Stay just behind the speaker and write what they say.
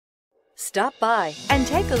Stop by and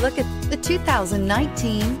take a look at the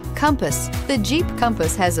 2019 Compass. The Jeep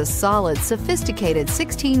Compass has a solid, sophisticated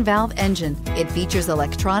 16-valve engine. It features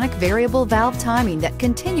electronic variable valve timing that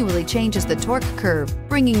continually changes the torque curve,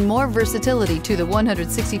 bringing more versatility to the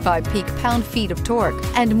 165 peak pound-feet of torque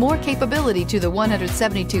and more capability to the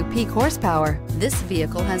 172 peak horsepower. This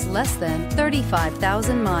vehicle has less than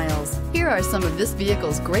 35,000 miles. Here are some of this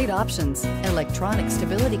vehicle's great options: electronic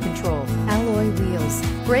stability control, alloy wheels,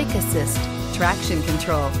 brake assist, traction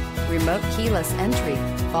control, remote keyless entry,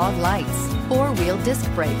 fog lights, four-wheel disc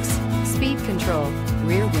brakes, speed control,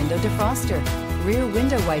 rear window defroster, rear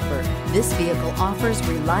window wiper. This vehicle offers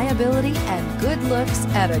reliability and good looks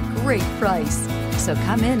at a great price. So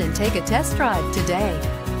come in and take a test drive today.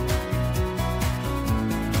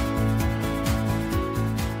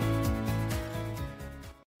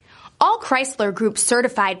 All Chrysler Group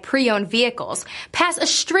certified pre-owned vehicles pass a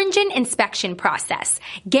stringent inspection process,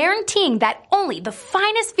 guaranteeing that only the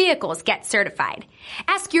finest vehicles get certified.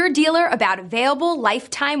 Ask your dealer about available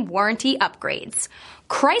lifetime warranty upgrades.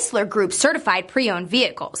 Chrysler Group certified pre-owned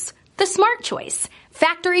vehicles, the smart choice,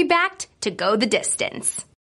 factory backed to go the distance.